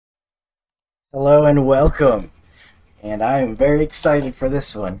Hello and welcome, and I am very excited for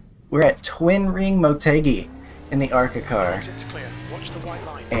this one. We're at Twin Ring Motegi in the ARCA car,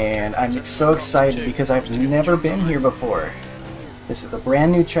 and I'm so excited because I've never been here before. This is a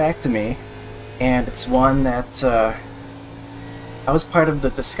brand new track to me, and it's one that I was part of the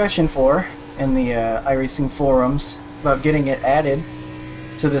discussion for in the iRacing forums about getting it added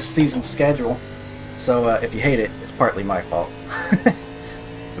to this season's schedule. So if you hate it, it's partly my fault.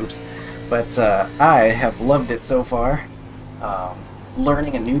 Oops. But I have loved it so far.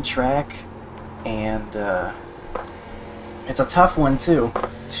 Learning a new track, and it's a tough one too.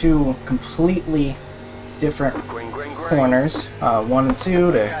 Two completely different corners, 1 and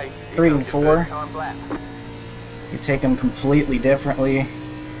 2 to 3 and 4. You take them completely differently.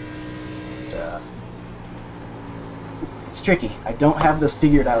 It's tricky. I don't have this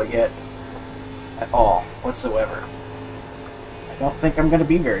figured out yet at all, whatsoever. I don't think I'm going to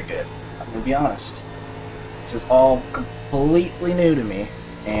be very good. I'm going to be honest. This is all completely new to me,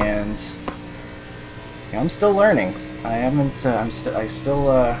 and I'm still learning. I haven't. I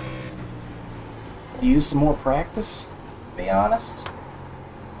still use some more practice, to be honest.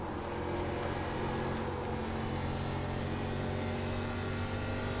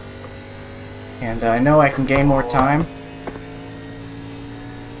 And I know I can gain more time.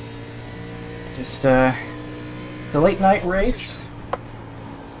 Just it's a late night race.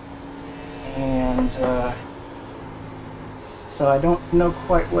 And so I don't know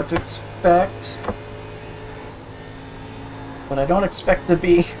quite what to expect, but I don't expect to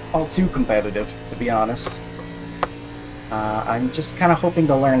be all too competitive, to be honest. I'm just kind of hoping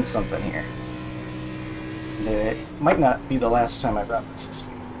to learn something here. And it might not be the last time I run this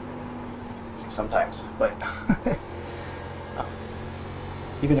week, sometimes, but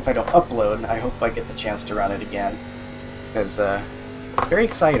even if I don't upload, I hope I get the chance to run it again, because it's very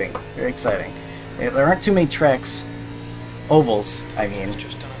exciting, very exciting. There aren't too many tracks, ovals, I mean,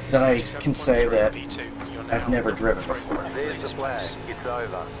 that I can say that I've never driven before.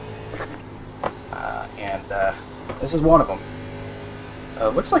 And this is one of them. So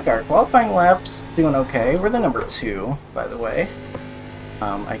it looks like our qualifying lap's doing okay. We're the number 2, by the way.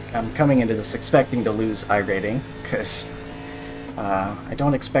 I'm coming into this expecting to lose iRating, because I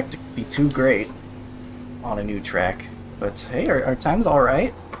don't expect to be too great on a new track. But hey, our time's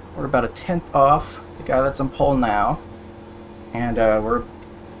alright. We're about a 10th off the guy that's on pole now. And we're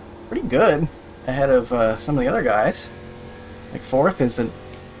pretty good ahead of some of the other guys. Like 4th is a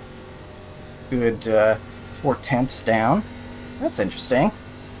good 4/10ths down. That's interesting.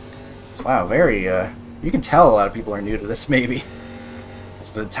 Wow, very, you can tell a lot of people are new to this, maybe.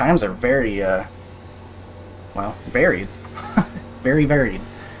 Because the times are very, well, varied. Very varied.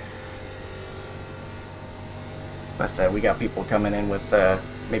 But we got people coming in with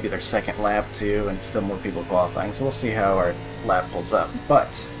maybe their second lap too, and still more people qualifying, so we'll see how our lap holds up.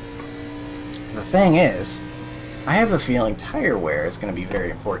 But the thing is, I have a feeling tire wear is going to be very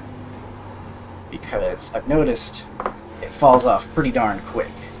important, because I've noticed it falls off pretty darn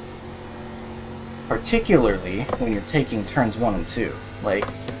quick, particularly when you're taking turns 1 and 2. Like,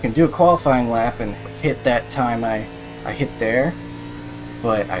 you can do a qualifying lap and hit that time I hit there,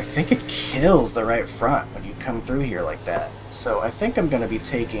 but I think it kills the right front when you come through here like that. So I think I'm going to be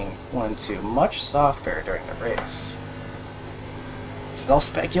taking 1 and 2 much softer during the race. This is all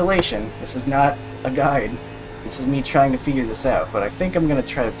speculation. This is not a guide. This is me trying to figure this out. But I think I'm going to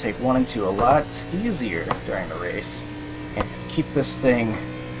try to take 1 and 2 a lot easier during the race and keep this thing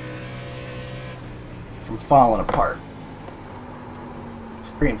from falling apart.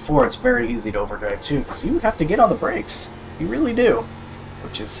 3 and 4, it's very easy to overdrive too, because you have to get on the brakes. You really do.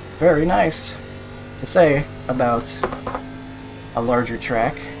 Which is very nice to say about a larger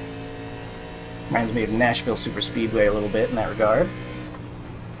track. Reminds me of Nashville Super Speedway a little bit in that regard.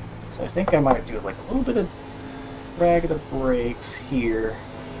 So I think I might do like a little bit of drag of the brakes here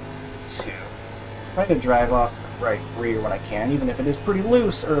to try to drive off the right rear when I can, even if it is pretty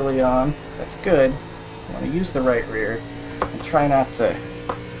loose early on. That's good. I want to use the right rear and try not to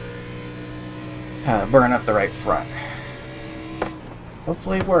burn up the right front.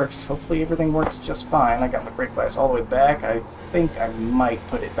 Hopefully it works. Hopefully everything works just fine. I got my brake bias all the way back. I think I might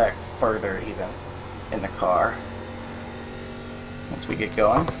put it back further even in the car once we get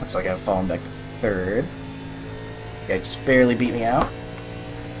going. Looks like I've fallen back to 3rd. The guy just barely beat me out.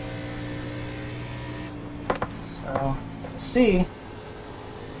 So, let's see.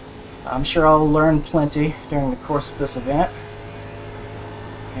 I'm sure I'll learn plenty during the course of this event,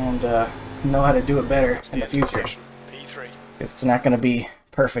 and know how to do it better in the future. Because it's not going to be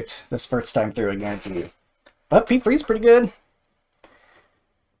perfect this first time through, I guarantee you. But P3 is pretty good.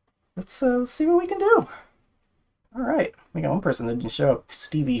 let's see what we can do. All right, we got one person that didn't show up.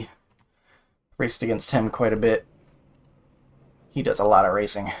 Stevie raced against him quite a bit. He does a lot of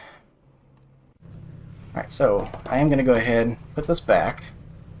racing. All right, so I am going to go ahead and put this back.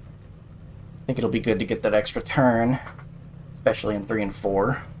 I think it'll be good to get that extra turn, especially in 3 and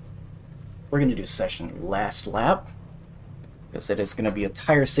 4. We're going to do session last lap, because it is going to be a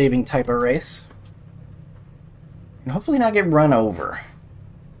tire-saving type of race. And hopefully not get run over.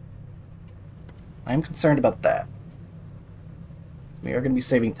 I'm concerned about that. We are going to be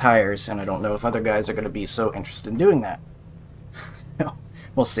saving tires, and I don't know if other guys are going to be so interested in doing that. No,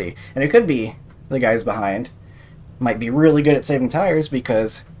 we'll see. And it could be the guys behind might be really good at saving tires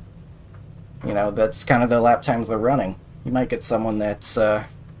because, you know, that's kind of the lap times they're running. You might get someone that's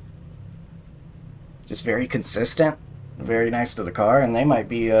just very consistent, very nice to the car, and they might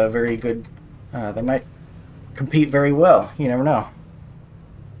be very good. They might compete very well. You never know.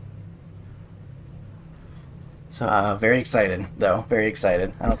 So, very excited, though. Very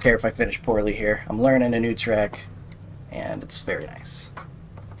excited. I don't care if I finish poorly here. I'm learning a new track, and it's very nice.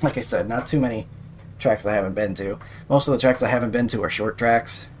 Like I said, not too many tracks I haven't been to. Most of the tracks I haven't been to are short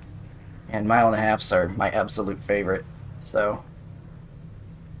tracks, and 1.5 are my absolute favorite. So,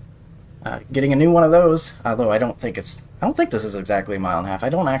 getting a new one of those, although I don't think this is exactly 1.5 miles. I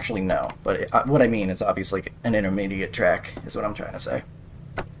don't actually know, but what I mean is obviously an intermediate track is what I'm trying to say.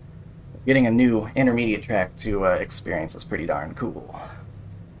 Getting a new intermediate track to experience is pretty darn cool.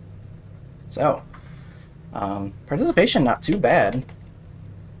 So, participation not too bad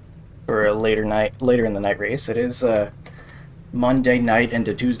for a later in the night race. It is Monday night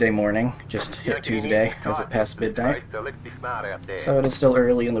into Tuesday morning. Just hit Tuesday as it passed midnight. So it is still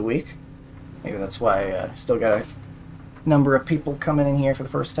early in the week. Maybe that's why I still got a number of people coming in here for the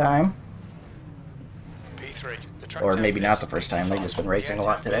first time. Or maybe not the first time, they've just been racing a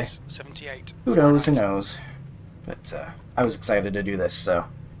lot today. Who knows, who knows. But I was excited to do this, so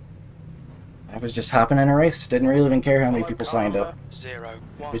I was just hopping in a race. Didn't really even care how many people signed up.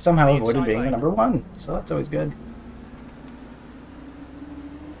 We somehow avoided being the #1, so that's always good.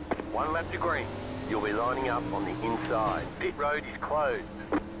 1 lap to green. You'll be lining up on the inside. Pit road is closed.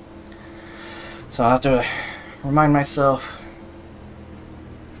 So I'll have to remind myself,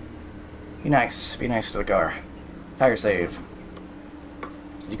 be nice to the car. Tire save.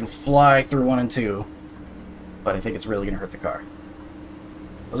 So you can fly through 1 and 2, but I think it's really going to hurt the car.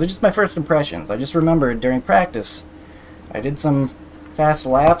 Those are just my first impressions. I just remembered during practice, I did some fast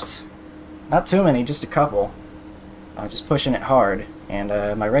laps. Not too many, just a couple. Just pushing it hard, and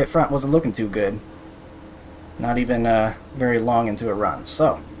my right front wasn't looking too good. Not even very long into a run.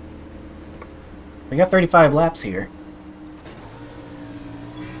 So, we got 35 laps here.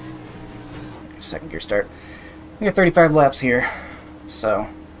 Second gear start. We got 35 laps here, so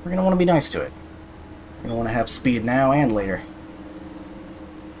we're going to want to be nice to it. We're going to want to have speed now and later.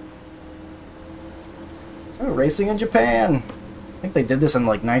 So, racing in Japan. I think they did this in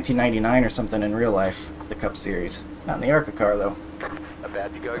like 1999 or something in real life, the Cup Series. Not in the ARCA car, though.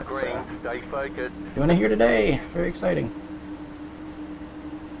 About to go green, stay focused. Doing it here today. Very exciting.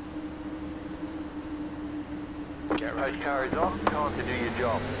 Post car is off, time to do your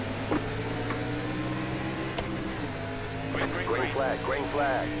job. Green flag, green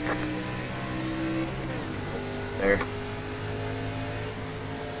flag. There.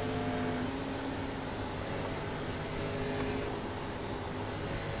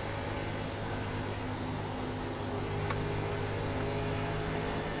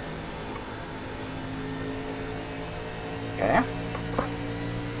 Okay.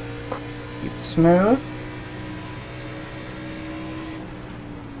 Keep it smooth.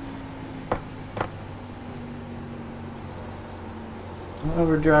 Don't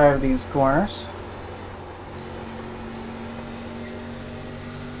overdrive these corners.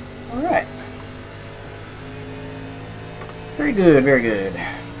 Alright. Very good, very good.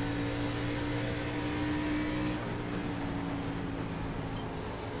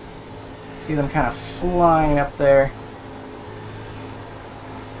 See them kind of flying up there.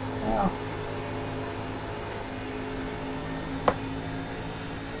 Well,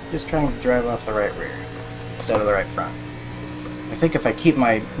 just trying to drive off the right rear instead of the right front. I think if I keep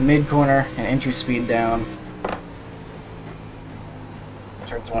my mid-corner and entry speed down,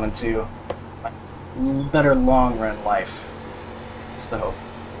 turns 1 and 2, better long-run life. That's the hope.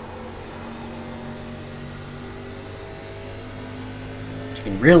 You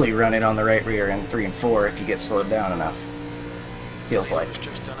can really run it on the right rear in 3 and 4 if you get slowed down enough. Feels like.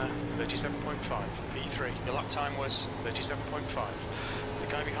 Just done a 37.5 P3. Your lap time was 37.5. The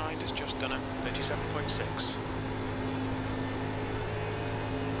guy behind has just done a 37.6.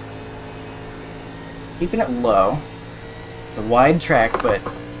 Just keeping it low. It's a wide track, but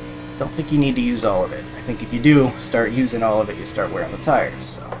don't think you need to use all of it. I think if you do start using all of it, you start wearing the tires.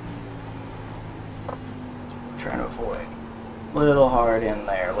 So, trying to avoid. A little hard in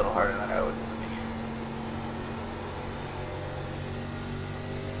there, a little harder than I would be.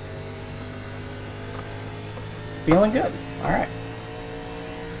 Feeling good. All right.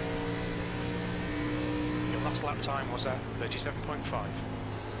 Your last lap time was at 37.5.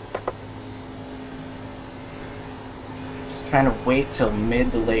 Just trying to wait till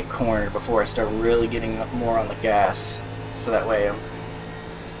mid to late corner before I start really getting more on the gas, so that way I'm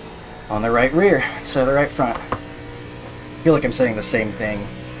on the right rear instead of the right front. I feel like I'm saying the same thing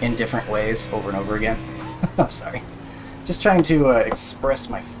in different ways over and over again. I'm sorry. Just trying to express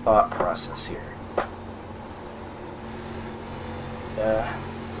my thought process here.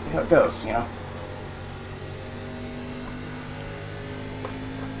 See how it goes, you know?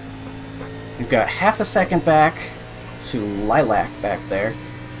 We've got half a second back to Lilac back there,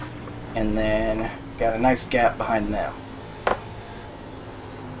 and then got a nice gap behind them.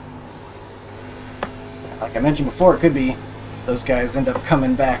 Like I mentioned before, it could be those guys end up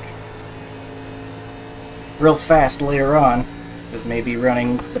coming back real fast later on, because maybe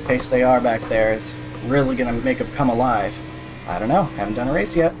running the pace they are back there is really going to make them come alive. I don't know. Haven't done a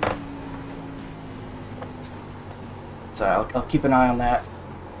race yet. So I'll keep an eye on that.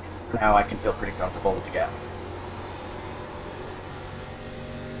 For now, I can feel pretty comfortable with the gap.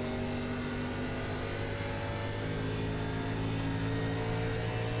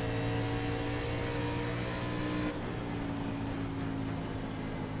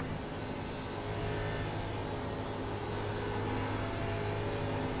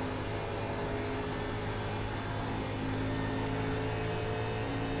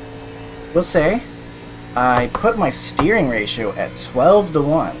 We'll say I put my steering ratio at 12 to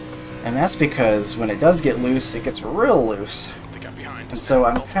 1, and that's because when it does get loose, it gets real loose. And so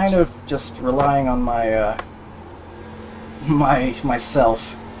I'm kind of just relying on my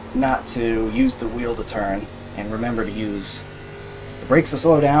myself not to use the wheel to turn, and remember to use the brakes to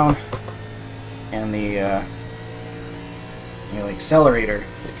slow down and the the accelerator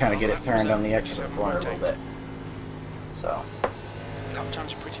to kind of get it turned on the exit of the corner a little bit. So. Lap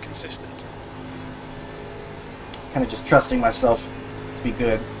times are pretty consistent. Kind of just trusting myself to be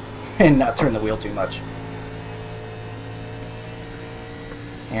good and not turn the wheel too much.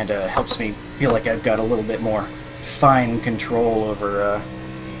 And helps me feel like I've got a little bit more fine control over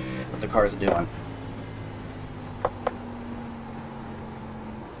what the car's doing.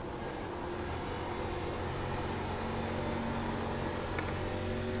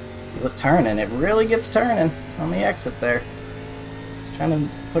 Feel it turning. It really gets turning on the exit there. Just trying to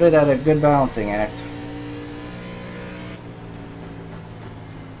put it at a good balancing act.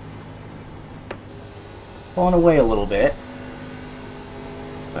 Pulling away a little bit,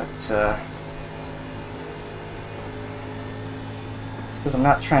 but it's because I'm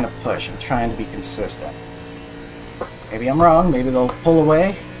not trying to push, I'm trying to be consistent. Maybe I'm wrong, maybe they'll pull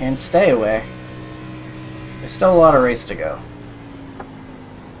away and stay away. There's still a lot of race to go.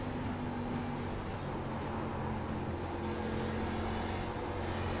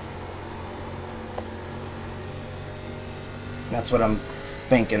 That's what I'm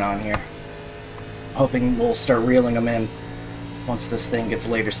banking on here. Hoping we'll start reeling them in once this thing gets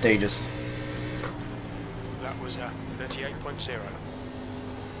later stages. That was 38.0.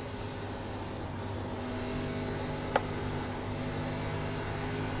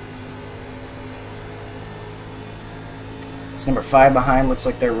 It's number 5 behind, looks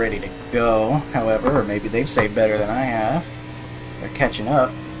like they're ready to go, however, or maybe they've saved better than I have. They're catching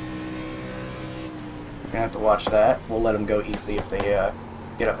up. We're gonna have to watch that. We'll let them go easy if they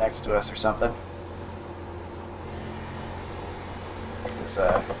get up next to us or something.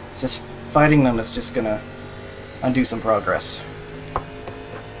 Just fighting them is just gonna undo some progress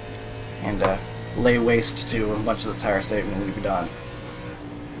and lay waste to a bunch of the tire saving we've done.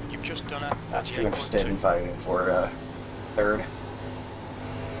 You've just done it. Not too interested in fighting for third.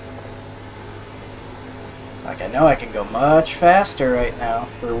 Like I know I can go much faster right now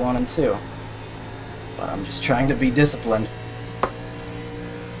for 1 and 2, but I'm just trying to be disciplined.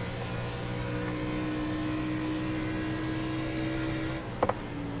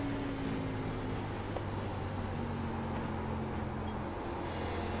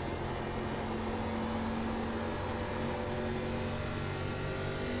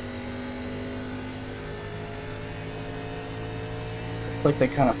 Like they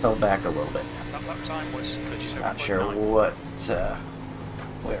kind of fell back a little bit. That lap time was 37.9. Not sure what,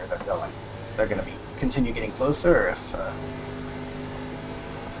 where they're going. If they're going to continue getting closer, or if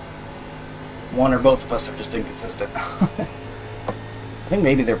one or both of us are just inconsistent. I think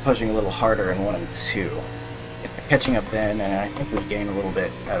maybe they're pushing a little harder in 1 and 2. If they're catching up then, and I think we gain a little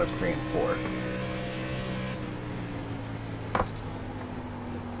bit out of 3 and 4.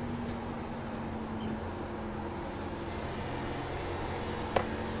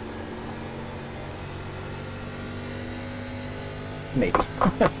 Maybe.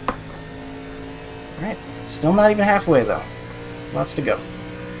 Alright, still not even halfway though. Lots to go.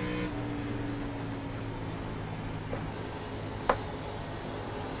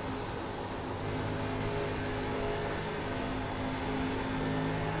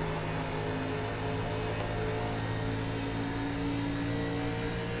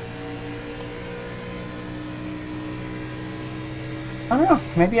 I don't know,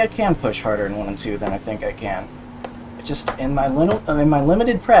 maybe I can push harder in 1 and 2 than I think I can. It's just in my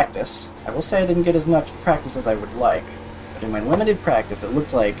limited practice, I will say I didn't get as much practice as I would like, but in my limited practice it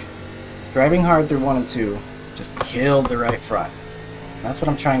looked like driving hard through 1 and 2 just killed the right front. And that's what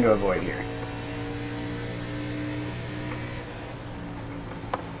I'm trying to avoid here.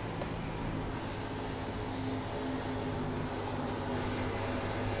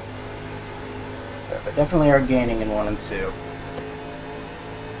 So they definitely are gaining in 1 and 2.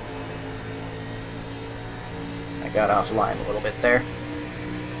 Got offline a little bit there.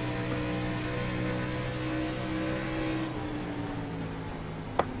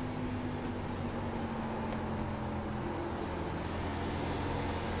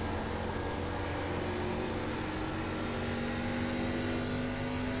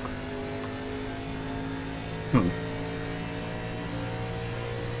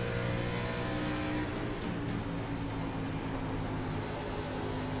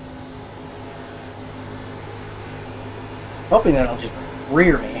 Hoping that they'll just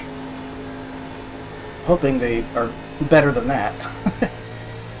rear me. Hoping they are better than that.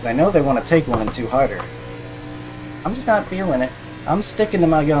 Because I know they want to take 1 and 2 harder. I'm just not feeling it. I'm sticking to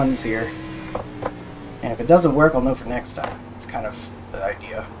my guns here. And if it doesn't work, I'll know for next time. It's kind of the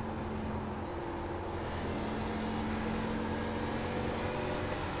idea.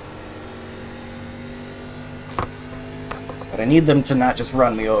 But I need them to not just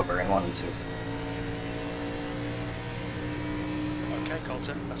run me over in 1 and 2.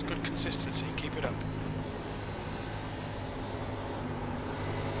 That's good consistency. Keep it up.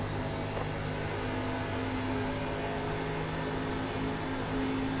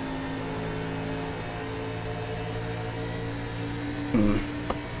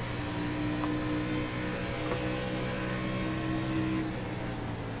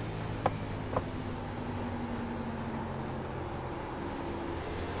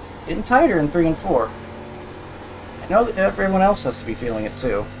 It's getting tighter in 3 and 4. I know that everyone else has to be feeling it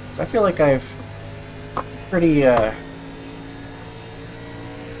too. So I feel like I've pretty, I'm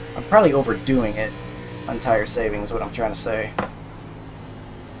probably overdoing it on tire saving is what I'm trying to say.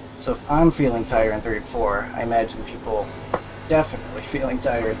 So if I'm feeling tighter in 3 and 4, I imagine people definitely feeling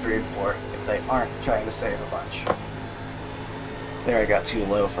tighter in 3 and 4 if they aren't trying to save a bunch. There, I got too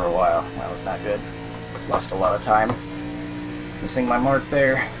low for a while. That was not good. Lost a lot of time. Missing my mark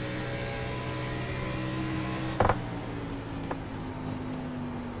there.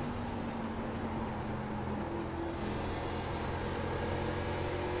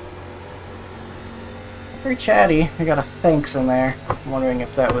 Pretty chatty. I got a thanks in there. I'm wondering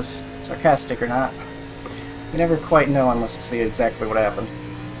if that was sarcastic or not. You never quite know unless you see exactly what happened.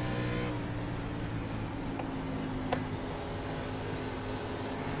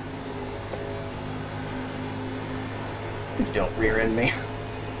 Please don't rear end me.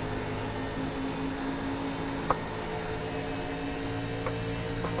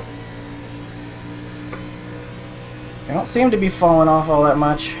 I don't seem to be falling off all that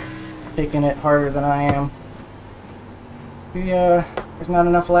much. Taking it harder than I am. There's not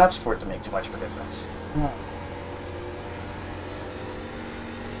enough laps for it to make too much of a difference. No.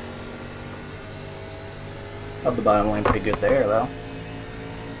 Up the bottom lane pretty good there, though.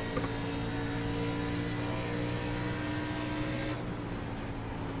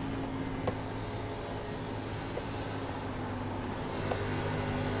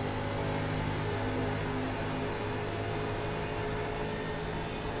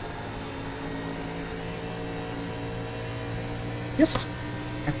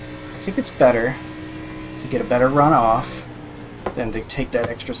 I think it's better to get a better run off than to take that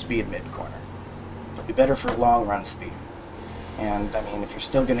extra speed mid-corner. It'll be better for long run speed. And, I mean, if you're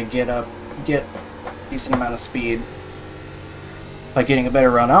still going to get a decent amount of speed by getting a better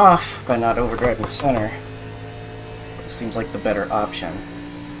run off, by not overdriving the center, it seems like the better option.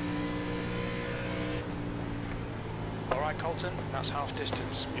 Alright, right, Colton. That's half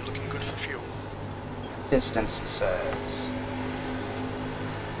distance. You're looking good for fuel. Distance, he says.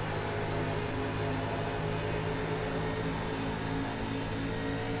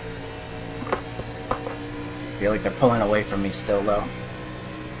 I feel like they're pulling away from me still, though.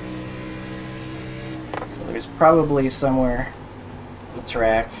 So there's probably somewhere on the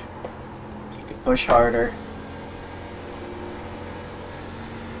track you could push harder.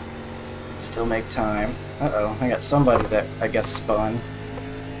 Still make time. Uh-oh, I got somebody that I guess spun.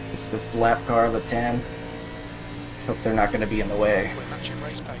 It's this lap car, the 10. Hope they're not going to be in the way. We're matching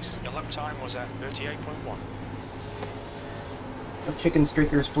race pace. Your lap time was at 38.1. No chicken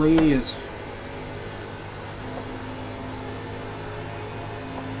streakers, please.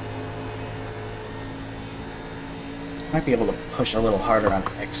 Might be able to push a little harder on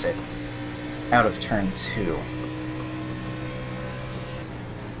exit out of turn 2.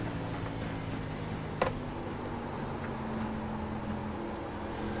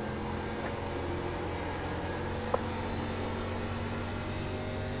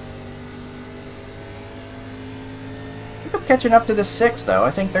 Catching up to the 6 though.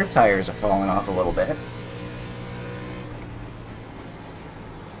 I think their tires are falling off a little bit.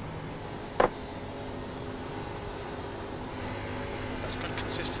 That's good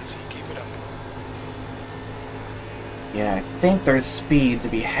consistency. Keep it up. Yeah, I think there's speed to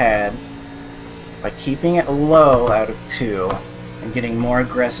be had by keeping it low out of 2 and getting more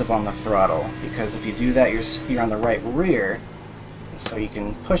aggressive on the throttle. Because if you do that, you're on the right rear, so you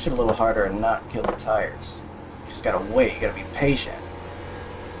can push it a little harder and not kill the tires. You just gotta wait, you gotta be patient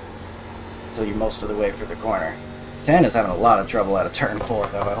until you're most of the way through the corner. 10 is having a lot of trouble out of turn 4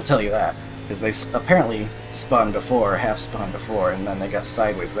 though, I'll tell you that. Because they apparently spun before, half spun before, and then they got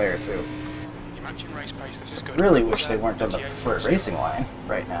sideways there too. You're matching race pace. This is good. Really wish they weren't on the preferred racing line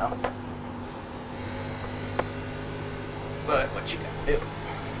right now. But what you gotta do?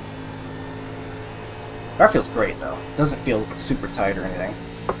 Car feels great though. Doesn't feel super tight or anything.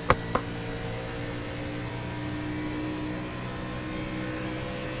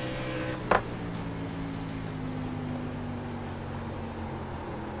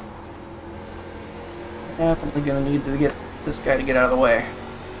 Definitely gonna need to get this guy to get out of the way.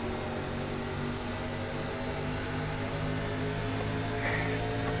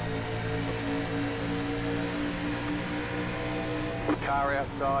 Car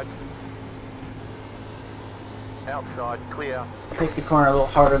outside. Outside, clear. Take the corner a little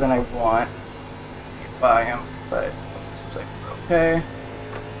harder than I want. Get by him, but it seems like we're okay.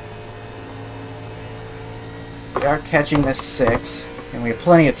 We are catching this 6. And we have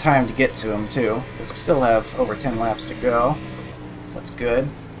plenty of time to get to him, too, because we still have over 10 laps to go. So that's good.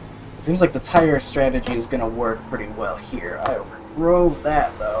 It seems like the tire strategy is going to work pretty well here. I overdrove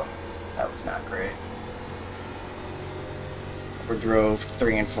that, though. That was not great. Overdrove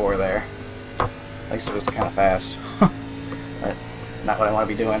 3 and 4 there. At least it was kind of fast. But not what I want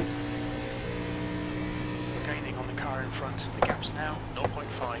to be doing. We're gaining on the car in front. The gap's now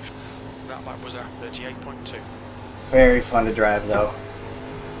 0.5. That lap was at 38.2. Very fun to drive though.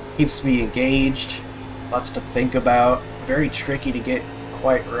 Keeps me engaged, lots to think about, very tricky to get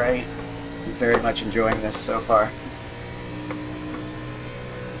quite right. I'm very much enjoying this so far.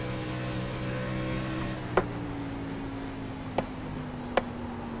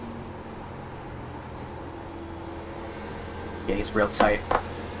 Yeah, he's real tight.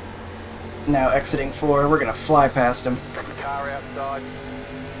 Now exiting 4, we're gonna fly past him. Car outside.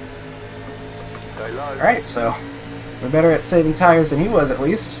 Go low. Alright, so we're better at saving tires than he was, at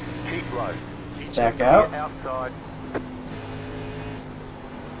least. Keep low. Back out. Outside.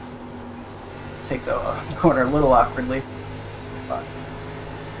 Take the corner a little awkwardly. But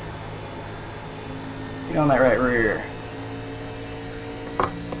get on that right rear.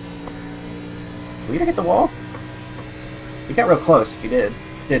 Were you gonna hit the wall? You got real close if you did.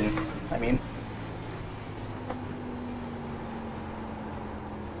 Didn't. I mean.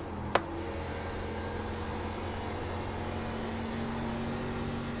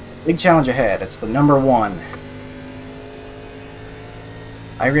 Big challenge ahead. It's the number 1.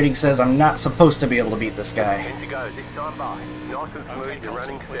 iRacing says I'm not supposed to be able to beat this guy. In to go. This time by. Nice and smooth. You're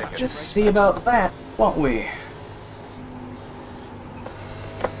running second. Just see about that, won't we?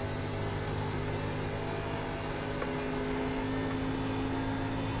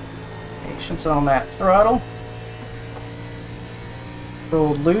 Patience on that throttle.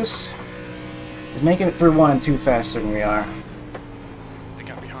 Rolled loose. He's making it through 1 and 2 faster than we are. The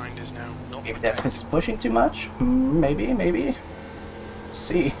gap behind is now 0.8. Maybe that's because he's pushing too much? Maybe, maybe. Let's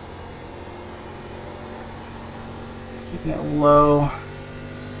see. Keeping it low.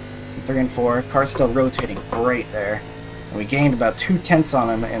 3 and 4. Car's still rotating great there. And we gained about 2/10 on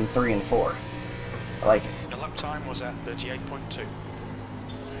him in 3 and 4. I like it. The lap time was at 38.2.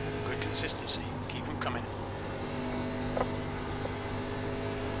 Good consistency. Keep them coming.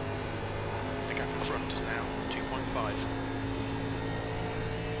 The gap in front is now 2.5.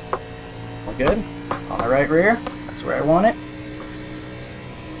 We're good. On the right rear. That's where I want it.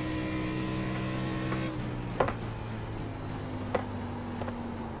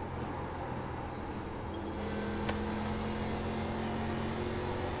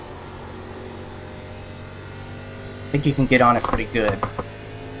 I think you can get on it pretty good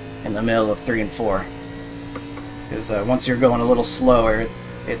in the middle of 3 and 4. Because once you're going a little slower,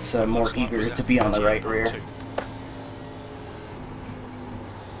 it's more eager to be on the right rear.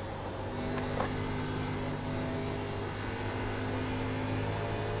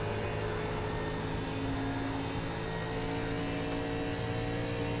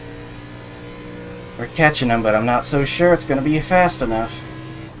 We're catching them, but I'm not so sure it's going to be fast enough.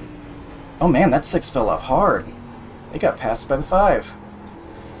 Oh man, that 6 fell off hard. They got passed by the 5.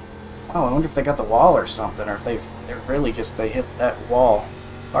 Wow, I wonder if they got the wall or something, or if they're really just, they hit that wall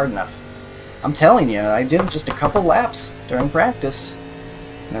hard enough. I'm telling you, I did just a couple laps during practice,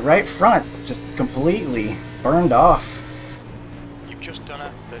 and the right front just completely burned off. You've just done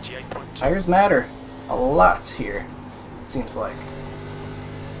a 38.2. Tires matter a lot here, seems like.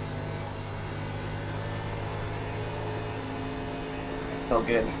 Felt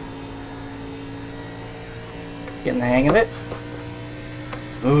good. Getting the hang of it.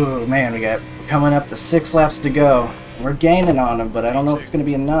 Ooh, man, we're coming up to 6 laps to go. We're gaining on them, but I don't know if it's going to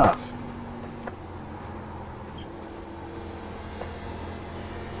be enough.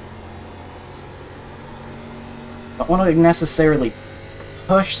 Don't want to necessarily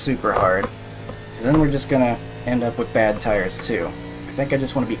push super hard, because then we're just going to end up with bad tires too. I think I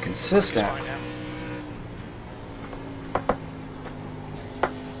just want to be consistent.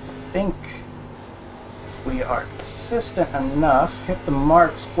 I think if we are consistent enough, hit the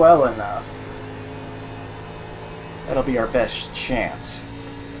marks well enough, that'll be our best chance.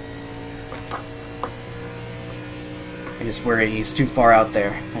 I just worry he's too far out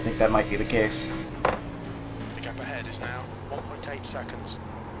there. I think that might be the case. The gap ahead is now 1.8 seconds.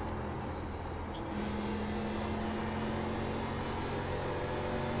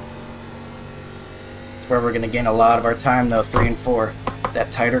 That's where we're going to gain a lot of our time though, 3 and 4. That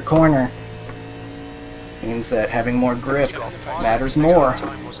tighter corner means that having more grip matters more.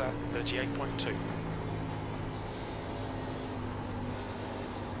 Time was at 38.2.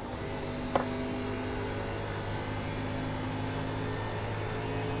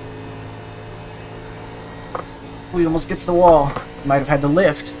 We almost gets the wall. Might have had to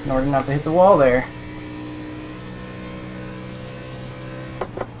lift in order not to hit the wall there.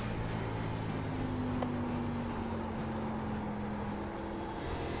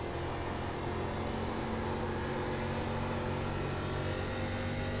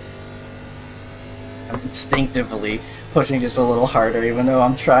 I'm instinctively pushing just a little harder, even though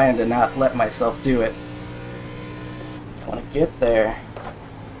I'm trying to not let myself do it. Just want to get there.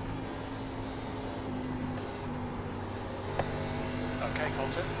 Okay,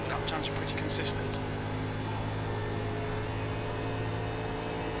 Colton, lap times are pretty consistent.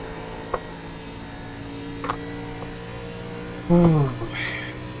 Ooh.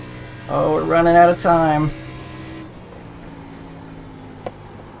 Oh, we're running out of time.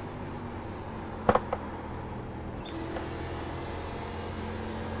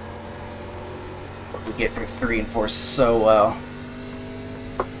 We get through 3 and 4 so well.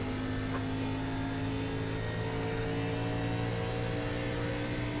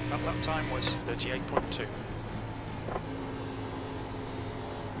 That lap time was 38.2.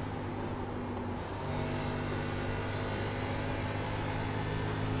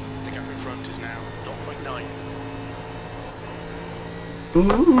 The gap in front is now 0.9.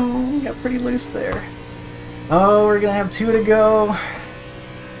 Ooh, got pretty loose there. Oh, we're gonna have 2 to go.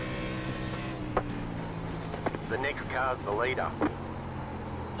 The next car's the leader. Look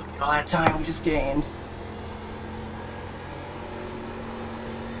at all that time we just gained.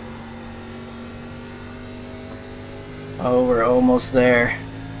 Oh, we're almost there.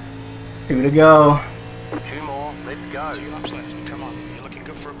 2 to go. 2 more, let's go. 2 laps left, come on, you're looking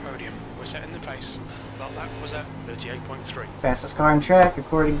good for a podium. We're setting the pace. That lap was at 38.3. Fastest car on track,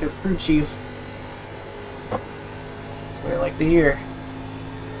 according to the crew chief. That's what I like to hear.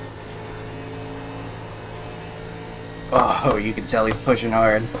 Oh, you can tell he's pushing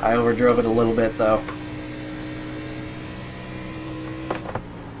hard. I overdrove it a little bit, though.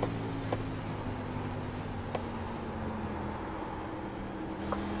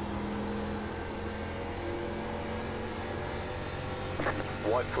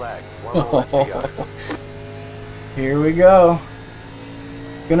 flag. One more left to go. Here we go.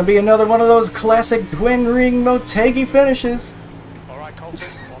 Gonna be another one of those classic twin ring Motegi finishes. Alright, Colton,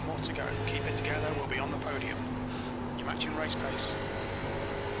 one more to go. Keep it together, we'll be on the podium. You're matching race pace.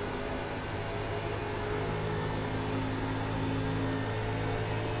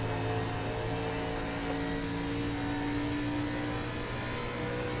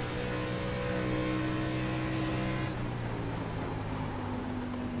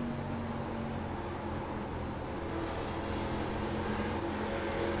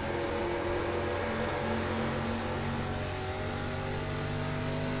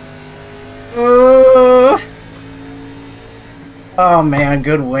 Oh man,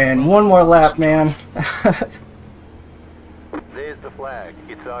 good win. One more lap, man. There's the flag.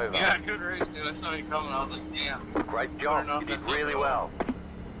 It's over. Yeah, good race, dude. I saw you coming. I was like, damn. Great job. You did really well.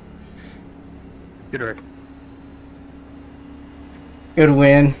 Good race. Good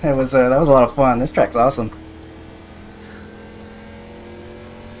win. That was a lot of fun. This track's awesome.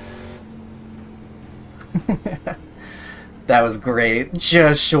 That was great.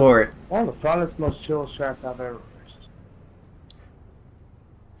 Just short. One of the funnest, most chillest tracks I've ever raced.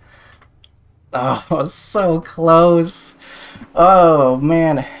 Oh, so close. Oh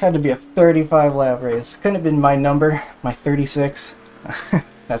man, it had to be a 35 lap race. Couldn't have been my number, my 36.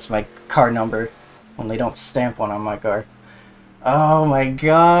 That's my car number when they don't stamp one on my car. Oh my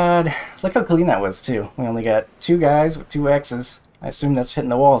god. Look how clean that was too. We only got 2 guys with 2 X's. I assume that's hitting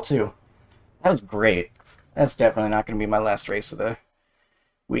the wall too. That was great. That's definitely not going to be my last race of the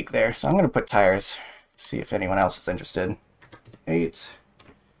week there. So I'm going to put tires. See if anyone else is interested.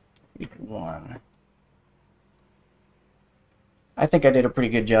 881. I think I did a pretty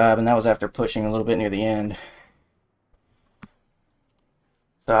good job, and that was after pushing a little bit near the end.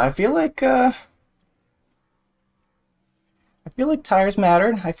 So I feel like tires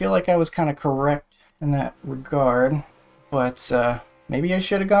mattered. I feel like I was kind of correct in that regard, but maybe I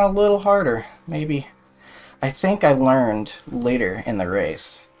should have gone a little harder. Maybe. I think I learned later in the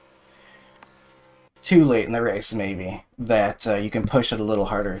race, too late in the race maybe, that you can push it a little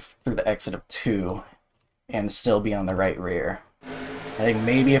harder through the exit of 2 and still be on the right rear. I think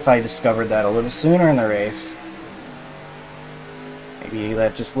maybe if I discovered that a little sooner in the race, maybe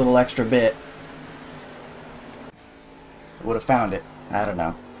that just little extra bit, I would have found it. I don't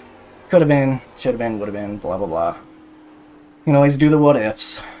know. Could have been, should have been, would have been, blah blah blah. You can always do the what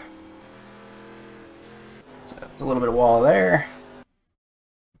ifs. So it's a little bit of wall there.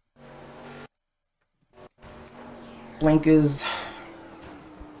 Blinkers.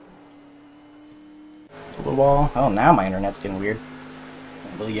 A little wall. Oh, now my internet's getting weird.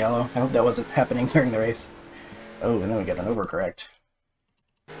 A little yellow. I hope that wasn't happening during the race. Oh, and then we got an overcorrect.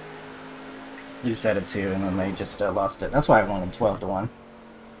 You said it too, and then they just lost it. That's why I wanted 12 to 1.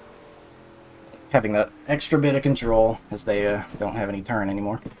 Having that extra bit of control, as they don't have any turn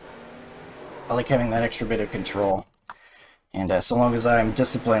anymore. I like having that extra bit of control. And so long as I'm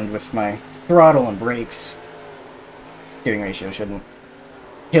disciplined with my throttle and brakes, steering ratio shouldn't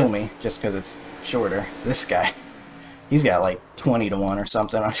kill me just because it's shorter. This guy, he's got like 20 to 1 or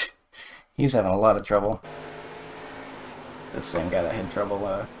something. He's having a lot of trouble. This same guy that had trouble,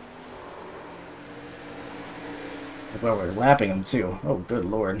 well, we're lapping him too. Oh, good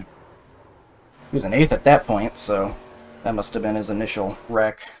lord. He was an 8th at that point, so that must have been his initial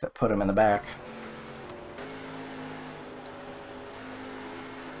wreck that put him in the back.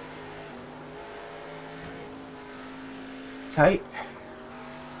 Tight.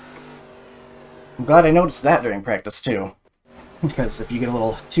 I'm glad I noticed that during practice too, because if you get a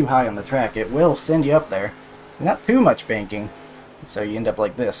little too high on the track, it will send you up there. Not too much banking, so you end up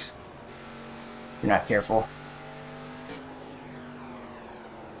like this. If you're not careful.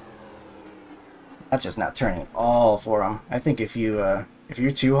 That's just not turning at all for him. I think if you're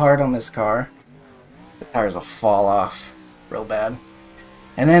too hard on this car, the tires will fall off real bad.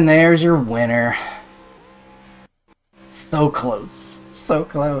 And then there's your winner. So close. So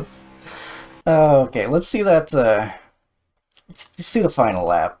close. Okay, let's see that, let's see the final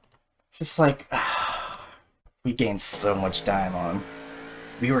lap. It's just like, we gained so much time on him.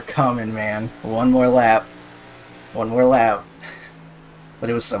 We were coming, man. One more lap. One more lap. But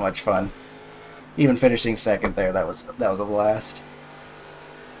it was so much fun. Even finishing second there, that was a blast.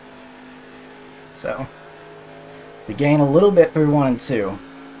 So, we gain a little bit through 1 and 2,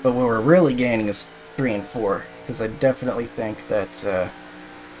 but what we're really gaining is 3 and 4, because I definitely think that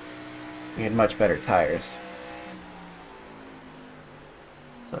we had much better tires.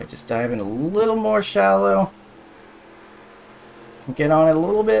 So I just dive in a little more shallow, get on it a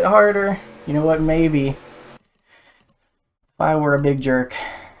little bit harder. You know what, maybe if I were a big jerk,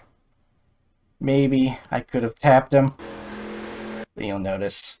 maybe I could have tapped him. But you'll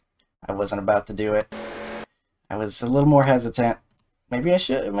notice I wasn't about to do it. I was a little more hesitant. Maybe I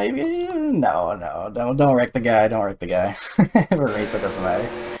should, maybe, no, don't wreck the guy, don't wreck the guy. If a race, it doesn't matter.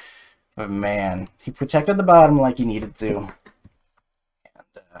 But man, he protected the bottom like he needed to.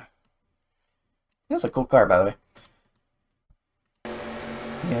 And, that's a cool car, by the way.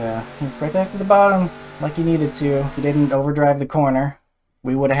 Yeah, he protected the bottom like he needed to. He didn't overdrive the corner.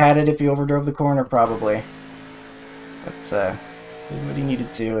 We would have had it if he overdrove the corner, probably. But, he did what he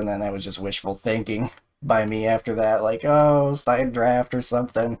needed to, and then that was just wishful thinking by me after that. Like, oh, side draft or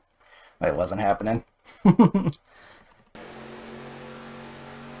something. It wasn't happening.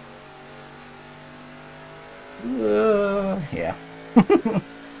 Yeah.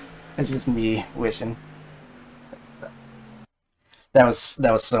 It's just me wishing. That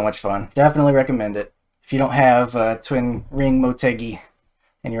was so much fun. Definitely recommend it. If you don't have twin ring Motegi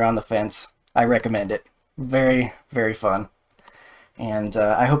and you're on the fence, I recommend it. Very, very fun. And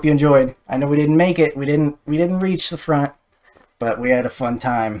I hope you enjoyed. I know we didn't make it. We didn't reach the front, but we had a fun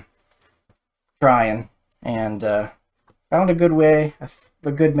time trying, and found a good way,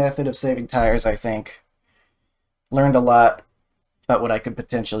 a good method of saving tires, I think. Learned a lot about what I could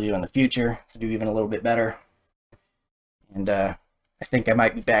potentially do in the future to do even a little bit better. And I think I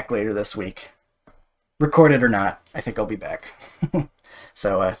might be back later this week. Recorded or not, I think I'll be back.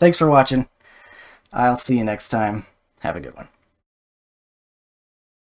 So thanks for watching. I'll see you next time. Have a good one.